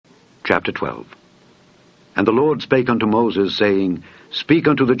Chapter 12. And the Lord spake unto Moses, saying, Speak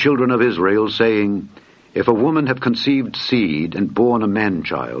unto the children of Israel, saying, If a woman have conceived seed, and born a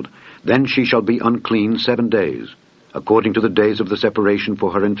man-child, then she shall be unclean 7 days. According to the days of the separation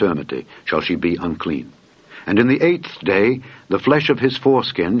for her infirmity shall she be unclean. And in the 8th day the flesh of his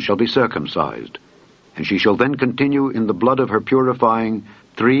foreskin shall be circumcised. And she shall then continue in the blood of her purifying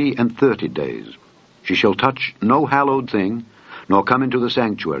 33 days. She shall touch no hallowed thing, nor come into the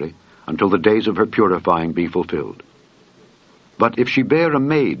sanctuary, until the days of her purifying be fulfilled. But if she bear a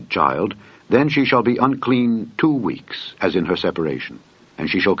maid child, then she shall be unclean 2 weeks, as in her separation. And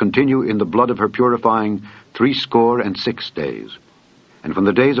she shall continue in the blood of her purifying 66 days. And when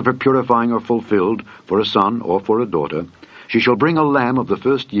the days of her purifying are fulfilled, for a son or for a daughter, she shall bring a lamb of the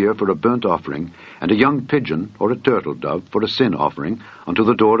first year for a burnt offering, and a young pigeon or a turtle dove for a sin offering, unto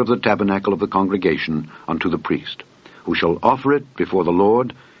the door of the tabernacle of the congregation, unto the priest, who shall offer it before the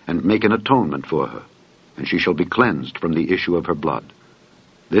Lord, and make an atonement for her, and she shall be cleansed from the issue of her blood.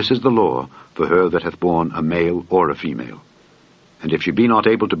 This is the law for her that hath borne a male or a female. And if she be not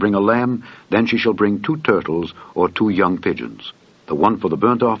able to bring a lamb, then she shall bring 2 turtles or 2 young pigeons, the one for the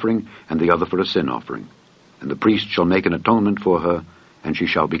burnt offering, and the other for a sin offering. And the priest shall make an atonement for her, and she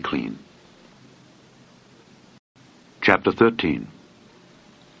shall be clean. Chapter 13.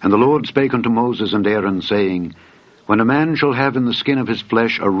 And the Lord spake unto Moses and Aaron, saying, When a man shall have in the skin of his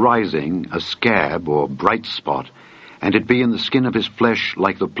flesh a rising, a scab, or bright spot, and it be in the skin of his flesh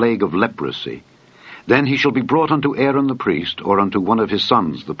like the plague of leprosy, then he shall be brought unto Aaron the priest, or unto one of his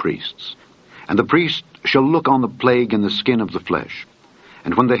sons the priests. And the priest shall look on the plague in the skin of the flesh.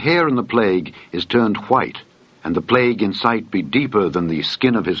 And when the hair in the plague is turned white, and the plague in sight be deeper than the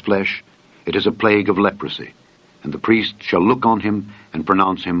skin of his flesh, it is a plague of leprosy. And the priest shall look on him, and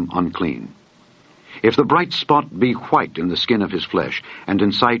pronounce him unclean. If the bright spot be white in the skin of his flesh, and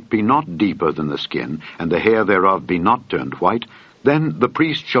in sight be not deeper than the skin, and the hair thereof be not turned white, then the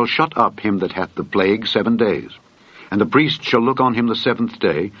priest shall shut up him that hath the plague 7 days. And the priest shall look on him the 7th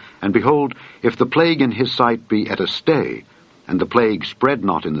day, and behold, if the plague in his sight be at a stay, and the plague spread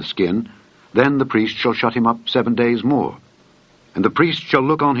not in the skin, then the priest shall shut him up 7 days more. And the priest shall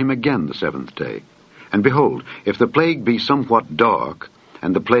look on him again the 7th day. And behold, if the plague be somewhat dark,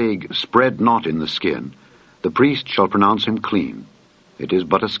 and the plague spread not in the skin, the priest shall pronounce him clean. It is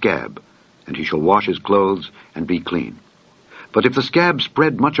but a scab, and he shall wash his clothes, and be clean. But if the scab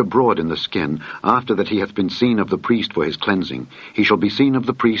spread much abroad in the skin, after that he hath been seen of the priest for his cleansing, he shall be seen of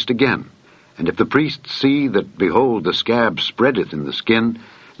the priest again. And if the priest see that, behold, the scab spreadeth in the skin,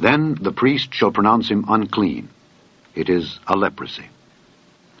 then the priest shall pronounce him unclean. It is a leprosy.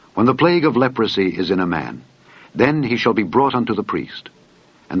 When the plague of leprosy is in a man, then he shall be brought unto the priest.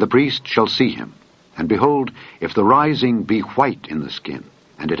 And the priest shall see him. And behold, if the rising be white in the skin,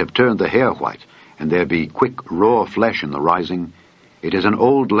 and it have turned the hair white, and there be quick raw flesh in the rising, it is an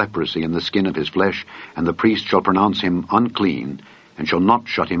old leprosy in the skin of his flesh, and the priest shall pronounce him unclean, and shall not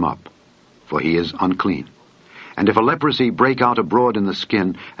shut him up, for he is unclean. And if a leprosy break out abroad in the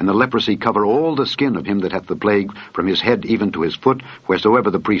skin, and the leprosy cover all the skin of him that hath the plague, from his head even to his foot,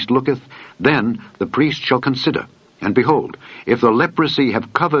 wheresoever the priest looketh, then the priest shall consider. And behold, if the leprosy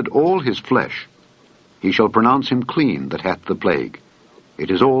have covered all his flesh, he shall pronounce him clean that hath the plague. It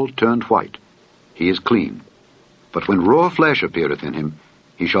is all turned white. He is clean. But when raw flesh appeareth in him,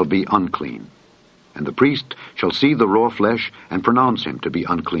 he shall be unclean. And the priest shall see the raw flesh, and pronounce him to be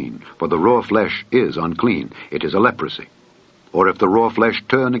unclean. For the raw flesh is unclean. It is a leprosy. Or if the raw flesh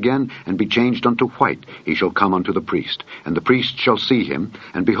turn again, and be changed unto white, he shall come unto the priest. And the priest shall see him,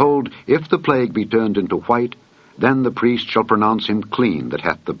 and behold, if the plague be turned into white, then the priest shall pronounce him clean that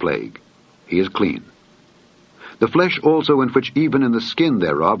hath the plague. He is clean. The flesh also in which even in the skin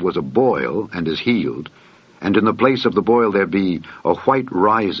thereof was a boil, and is healed, and in the place of the boil there be a white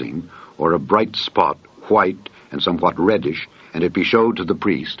rising, or a bright spot, white, and somewhat reddish, and it be showed to the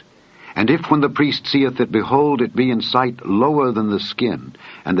priest. And if when the priest seeth it, behold, it be in sight lower than the skin,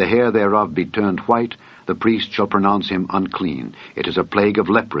 and the hair thereof be turned white, the priest shall pronounce him unclean. It is a plague of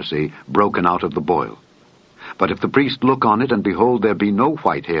leprosy broken out of the boil. But if the priest look on it, and behold, there be no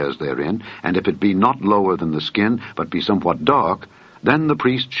white hairs therein, and if it be not lower than the skin, but be somewhat dark, then the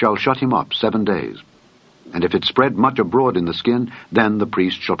priest shall shut him up 7 days. And if it spread much abroad in the skin, then the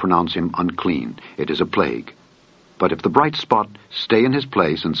priest shall pronounce him unclean. It is a plague. But if the bright spot stay in his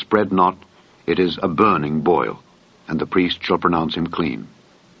place, and spread not, it is a burning boil, and the priest shall pronounce him clean.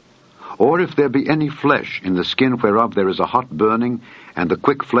 Or if there be any flesh in the skin whereof there is a hot burning, and the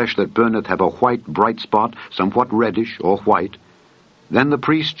quick flesh that burneth have a white bright spot, somewhat reddish or white, Then the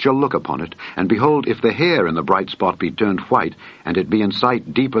priest shall look upon it, and behold, if the hair in the bright spot be turned white, and it be in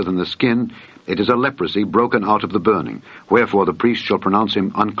sight deeper than the skin, it is a leprosy broken out of the burning, wherefore the priest shall pronounce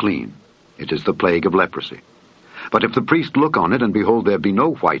him unclean. It is the plague of leprosy. But if the priest look on it, and behold, there be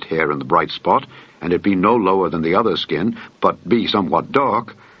no white hair in the bright spot, and it be no lower than the other skin, but be somewhat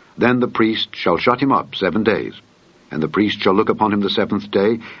dark, then the priest shall shut him up 7 days. And the priest shall look upon him the 7th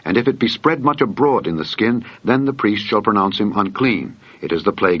day, and if it be spread much abroad in the skin, then the priest shall pronounce him unclean. It is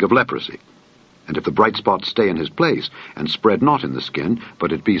the plague of leprosy. And if the bright spot stay in his place, and spread not in the skin,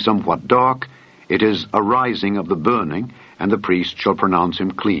 but it be somewhat dark, it is a rising of the burning, and the priest shall pronounce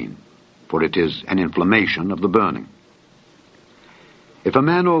him clean, for it is an inflammation of the burning. If a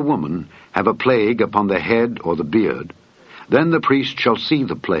man or woman have a plague upon the head or the beard, then the priest shall see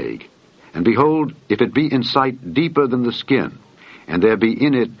the plague, and behold, if it be in sight deeper than the skin, and there be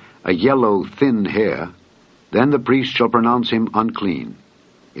in it a yellow thin hair, then the priest shall pronounce him unclean.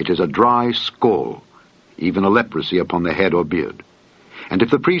 It is a dry scall, even a leprosy upon the head or beard. And if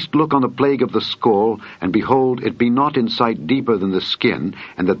the priest look on the plague of the scall, and behold, it be not in sight deeper than the skin,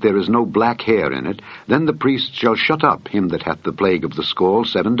 and that there is no black hair in it, then the priest shall shut up him that hath the plague of the scall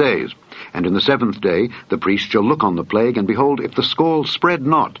 7 days. And in the 7th day the priest shall look on the plague, and behold, if the scall spread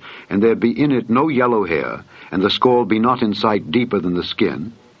not, and there be in it no yellow hair, and the scall be not in sight deeper than the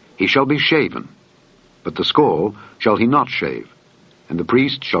skin, he shall be shaven. But the scall shall he not shave. And the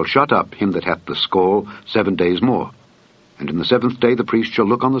priest shall shut up him that hath the scall 7 days more. And in the 7th day the priest shall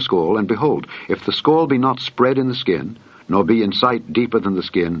look on the scall, and behold, if the scall be not spread in the skin, nor be in sight deeper than the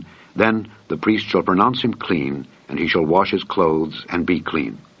skin, then the priest shall pronounce him clean, and he shall wash his clothes, and be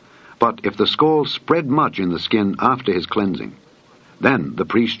clean. But if the scall spread much in the skin after his cleansing, then the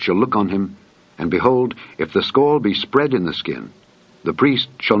priest shall look on him, and behold, if the scall be spread in the skin, the priest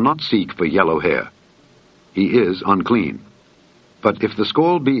shall not seek for yellow hair. He is unclean. But if the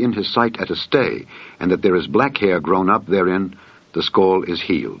scall be in his sight at a stay, and that there is black hair grown up therein, the scall is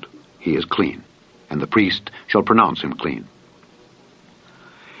healed. He is clean, and the priest shall pronounce him clean.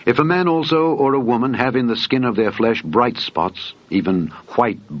 If a man also or a woman have in the skin of their flesh bright spots, even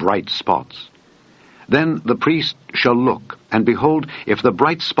white bright spots, then the priest shall look, and behold, if the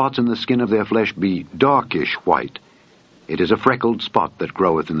bright spots in the skin of their flesh be darkish white, it is a freckled spot that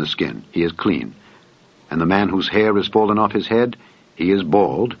groweth in the skin. He is clean. And the man whose hair is fallen off his head, he is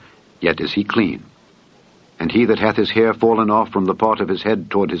bald, yet is he clean. And he that hath his hair fallen off from the part of his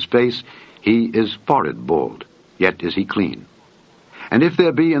head toward his face, he is forehead bald, yet is he clean. And if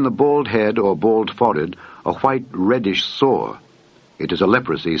there be in the bald head or bald forehead a white reddish sore, it is a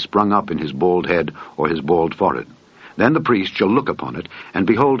leprosy sprung up in his bald head or his bald forehead. Then the priest shall look upon it, and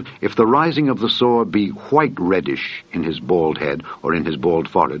behold, if the rising of the sore be white reddish in his bald head or in his bald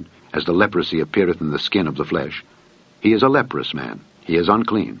forehead, as the leprosy appeareth in the skin of the flesh, he is a leprous man, he is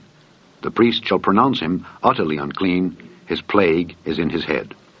unclean. The priest shall pronounce him utterly unclean, his plague is in his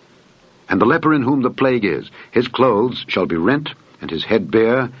head. And the leper in whom the plague is, his clothes shall be rent, and his head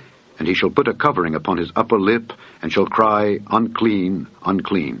bare, and he shall put a covering upon his upper lip, and shall cry, Unclean,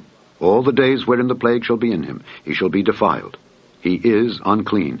 unclean. All the days wherein the plague shall be in him, he shall be defiled. He is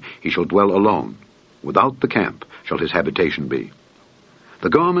unclean, he shall dwell alone. Without the camp shall his habitation be. The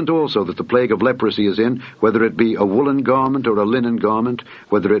garment also that the plague of leprosy is in, whether it be a woolen garment or a linen garment,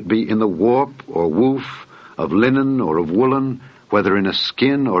 whether it be in the warp or woof, of linen or of woolen, whether in a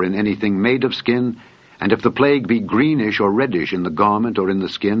skin or in anything made of skin, and if the plague be greenish or reddish in the garment or in the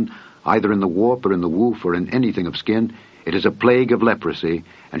skin, either in the warp or in the woof or in anything of skin, it is a plague of leprosy,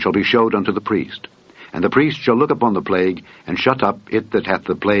 and shall be showed unto the priest. And the priest shall look upon the plague, and shut up it that hath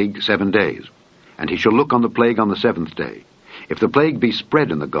the plague 7 days. And he shall look on the plague on the 7th day. If the plague be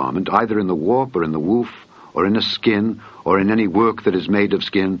spread in the garment, either in the warp or in the woof, or in a skin, or in any work that is made of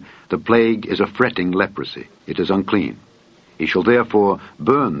skin, the plague is a fretting leprosy. It is unclean. He shall therefore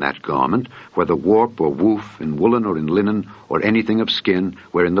burn that garment, whether warp or woof, in woolen or in linen, or anything of skin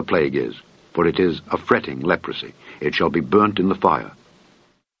wherein the plague is, for it is a fretting leprosy. It shall be burnt in the fire.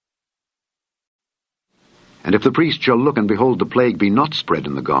 And if the priest shall look, and behold, the plague be not spread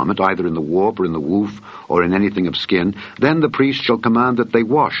in the garment, either in the warp or in the woof, or in anything of skin, then the priest shall command that they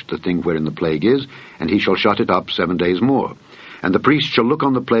wash the thing wherein the plague is, and he shall shut it up 7 days more. And the priest shall look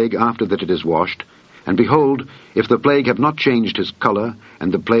on the plague after that it is washed, and behold, if the plague have not changed his color,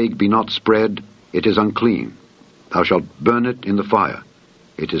 and the plague be not spread, it is unclean. Thou shalt burn it in the fire.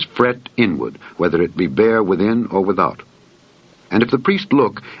 It is fret inward, whether it be bare within or without. And if the priest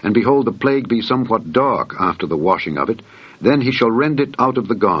look, and behold, the plague be somewhat dark after the washing of it, then he shall rend it out of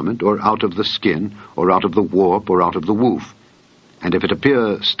the garment, or out of the skin, or out of the warp, or out of the woof. And if it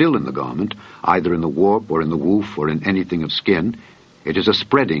appear still in the garment, either in the warp, or in the woof, or in anything of skin, It is a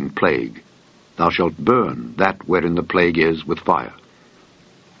spreading plague. Thou shalt burn that wherein the plague is with fire.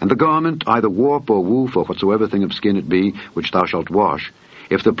 And the garment, either warp or woof, or whatsoever thing of skin it be, which thou shalt wash,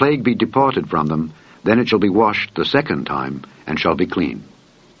 if the plague be departed from them, then it shall be washed the second time, and shall be clean.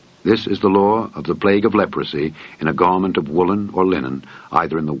 This is the law of the plague of leprosy in a garment of woolen or linen,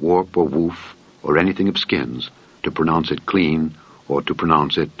 either in the warp or woof, or anything of skins, to pronounce it clean, or to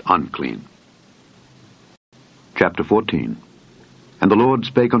pronounce it unclean. Chapter 14. And the Lord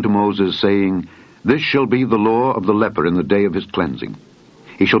spake unto Moses, saying, This shall be the law of the leper in the day of his cleansing.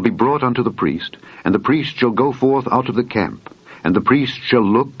 He shall be brought unto the priest, and the priest shall go forth out of the camp, and the priest shall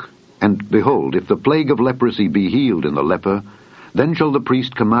look, and behold, if the plague of leprosy be healed in the leper, then shall the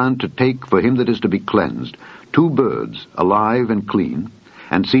priest command to take for him that is to be cleansed 2 birds, alive and clean,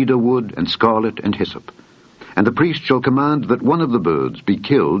 and cedar wood, and scarlet, and hyssop. And the priest shall command that one of the birds be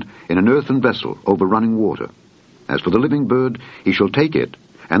killed in an earthen vessel over running water. As for the living bird, he shall take it,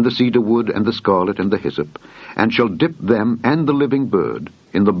 and the cedar wood, and the scarlet, and the hyssop, and shall dip them and the living bird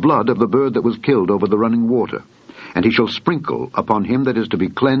in the blood of the bird that was killed over the running water. And he shall sprinkle upon him that is to be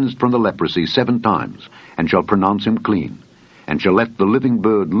cleansed from the leprosy 7 times, and shall pronounce him clean, and shall let the living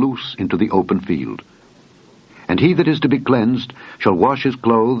bird loose into the open field. And he that is to be cleansed shall wash his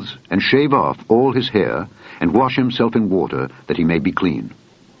clothes, and shave off all his hair, and wash himself in water, that he may be clean.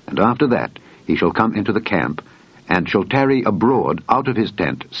 And after that he shall come into the camp, and shall tarry abroad out of his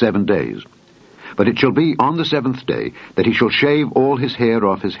tent 7 days. But it shall be on the 7th day that he shall shave all his hair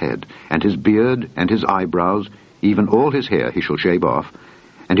off his head, and his beard, and his eyebrows, even all his hair he shall shave off,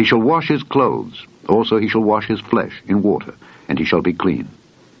 and he shall wash his clothes, also he shall wash his flesh in water, and he shall be clean.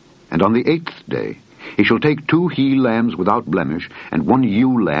 And on the 8th day he shall take 2 he-lambs without blemish, and 1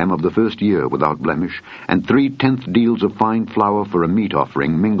 ewe-lamb of the first year without blemish, and 3/10 deals of fine flour for a meat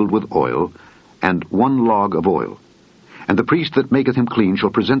offering mingled with oil, and 1 log of oil. And the priest that maketh him clean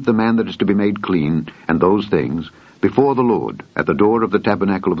shall present the man that is to be made clean, and those things, before the Lord, at the door of the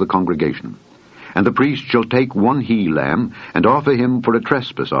tabernacle of the congregation. And the priest shall take 1 he-lamb, and offer him for a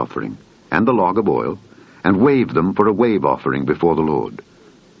trespass offering, and the log of oil, and wave them for a wave offering before the Lord.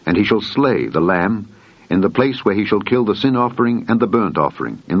 And he shall slay the lamb in the place where he shall kill the sin offering and the burnt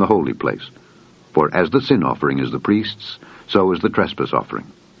offering in the holy place. For as the sin offering is the priest's, so is the trespass offering.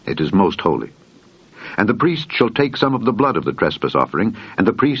 It is most holy. And the priest shall take some of the blood of the trespass offering, and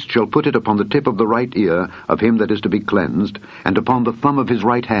the priest shall put it upon the tip of the right ear of him that is to be cleansed, and upon the thumb of his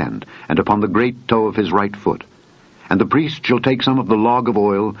right hand, and upon the great toe of his right foot. And the priest shall take some of the log of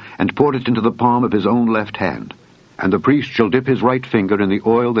oil, and pour it into the palm of his own left hand. And the priest shall dip his right finger in the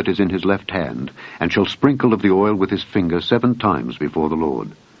oil that is in his left hand, and shall sprinkle of the oil with his finger 7 times before the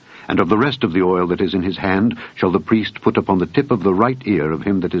Lord. And of the rest of the oil that is in his hand shall the priest put upon the tip of the right ear of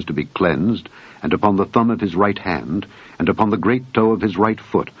him that is to be cleansed, and upon the thumb of his right hand, and upon the great toe of his right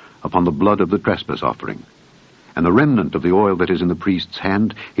foot, upon the blood of the trespass offering. And the remnant of the oil that is in the priest's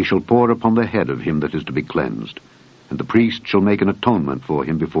hand he shall pour upon the head of him that is to be cleansed. And the priest shall make an atonement for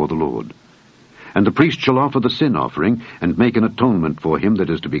him before the Lord. And the priest shall offer the sin offering, and make an atonement for him that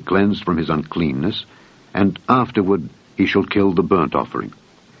is to be cleansed from his uncleanness, and afterward he shall kill the burnt offering.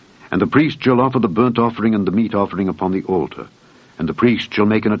 And the priest shall offer the burnt offering and the meat offering upon the altar, and the priest shall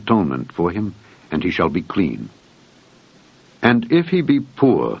make an atonement for him, and he shall be clean. And if he be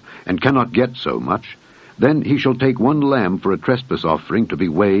poor, and cannot get so much, then he shall take 1 lamb for a trespass offering to be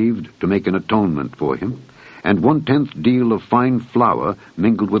waved, to make an atonement for him, and 1/10 deal of fine flour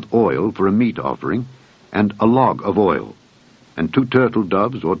mingled with oil for a meat offering, and a log of oil, and 2 turtle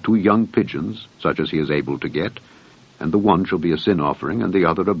doves or 2 young pigeons, such as he is able to get, and the one shall be a sin offering, and the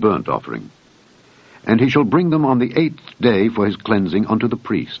other a burnt offering. And he shall bring them on the 8th day for his cleansing unto the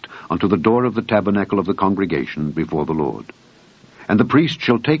priest, unto the door of the tabernacle of the congregation before the Lord. And the priest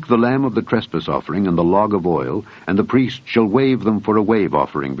shall take the lamb of the trespass offering and the log of oil, and the priest shall wave them for a wave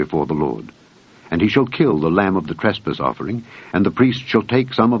offering before the Lord. And he shall kill the lamb of the trespass offering, and the priest shall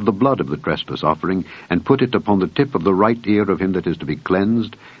take some of the blood of the trespass offering, and put it upon the tip of the right ear of him that is to be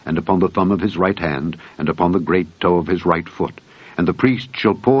cleansed, and upon the thumb of his right hand, and upon the great toe of his right foot. And the priest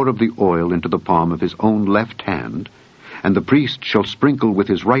shall pour of the oil into the palm of his own left hand, and the priest shall sprinkle with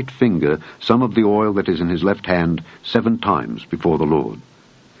his right finger some of the oil that is in his left hand 7 times before the Lord.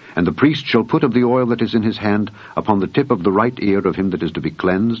 And the priest shall put of the oil that is in his hand upon the tip of the right ear of him that is to be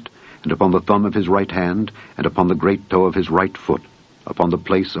cleansed, and upon the thumb of his right hand, and upon the great toe of his right foot, upon the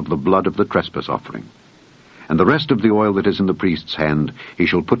place of the blood of the trespass offering. And the rest of the oil that is in the priest's hand he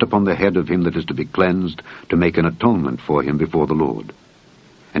shall put upon the head of him that is to be cleansed, to make an atonement for him before the Lord.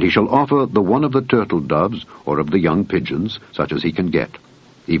 And he shall offer the one of the turtle doves, or of the young pigeons, such as he can get.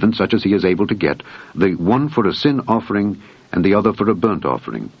 even such as he is able to get, the one for a sin offering and the other for a burnt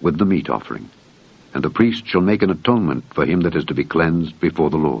offering, with the meat offering. And the priest shall make an atonement for him that is to be cleansed before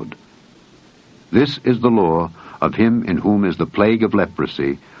the Lord. This is the law of him in whom is the plague of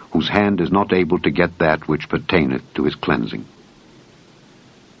leprosy, whose hand is not able to get that which pertaineth to his cleansing.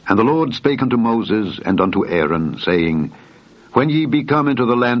 And the Lord spake unto Moses and unto Aaron, saying, When ye be come into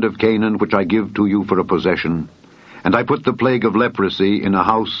the land of Canaan, which I give to you for a possession, and I put the plague of leprosy in a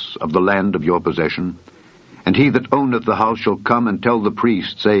house of the land of your possession, and he that owneth the house shall come and tell the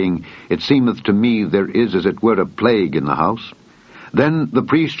priest, saying, It seemeth to me there is as it were a plague in the house. Then the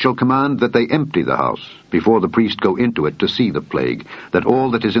priest shall command that they empty the house, before the priest go into it to see the plague, that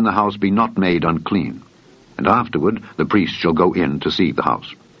all that is in the house be not made unclean. And afterward the priest shall go in to see the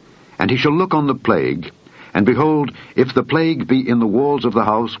house. And he shall look on the plague, and behold, if the plague be in the walls of the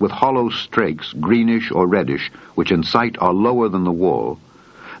house with hollow strakes, greenish or reddish, which in sight are lower than the wall,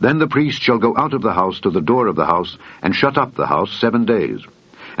 then the priest shall go out of the house to the door of the house, and shut up the house 7 days.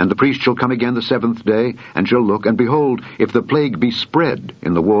 And the priest shall come again the 7th day, and shall look, and behold, if the plague be spread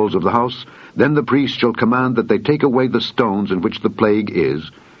in the walls of the house, then the priest shall command that they take away the stones in which the plague is,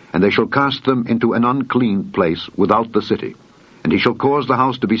 and they shall cast them into an unclean place without the city. And he shall cause the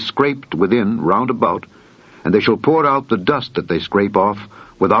house to be scraped within round about, and they shall pour out the dust that they scrape off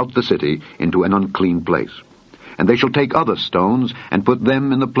without the city into an unclean place. And they shall take other stones, and put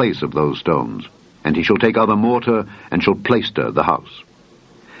them in the place of those stones. And he shall take other mortar, and shall plaister the house.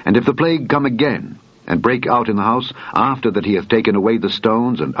 And if the plague come again, and break out in the house, after that he hath taken away the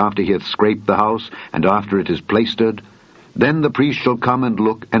stones, and after he hath scraped the house, and after it is plaistered, then the priest shall come and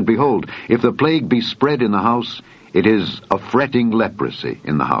look, and behold, if the plague be spread in the house, it is a fretting leprosy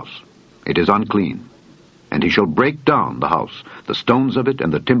in the house. It is unclean. And he shall break down the house, the stones of it,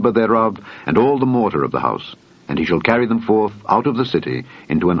 and the timber thereof, and all the mortar of the house, and he shall carry them forth out of the city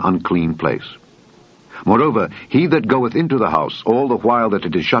into an unclean place. Moreover, he that goeth into the house all the while that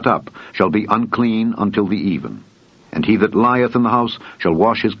it is shut up shall be unclean until the even. And he that lieth in the house shall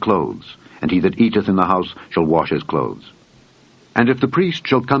wash his clothes, and he that eateth in the house shall wash his clothes. And if the priest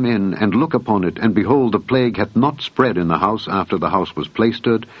shall come in and look upon it, and behold, the plague hath not spread in the house after the house was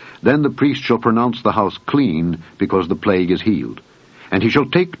plaistered, then the priest shall pronounce the house clean, because the plague is healed. And he shall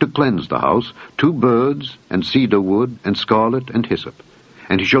take to cleanse the house 2 birds, and cedar wood, and scarlet, and hyssop.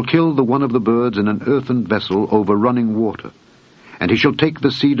 And he shall kill the one of the birds in an earthen vessel over running water. And he shall take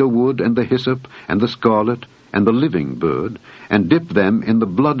the cedar wood, and the hyssop, and the scarlet, and the living bird, and dip them in the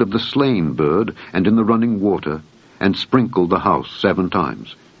blood of the slain bird, and in the running water, and sprinkle the house 7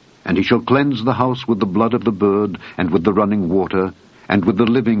 times. And he shall cleanse the house with the blood of the bird, and with the running water, and with the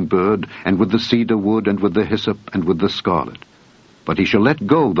living bird, and with the cedar wood, and with the hyssop, and with the scarlet. But he shall let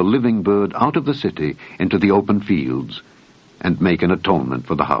go the living bird out of the city into the open fields, and make an atonement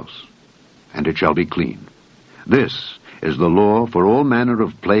for the house, and it shall be clean. This is the law for all manner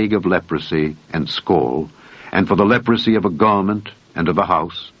of plague of leprosy and scall, and for the leprosy of a garment and of a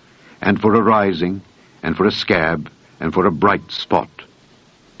house, and for a rising, and for a scab, and for a bright spot,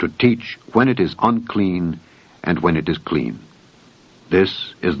 to teach when it is unclean and when it is clean.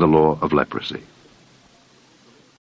 This is the law of leprosy.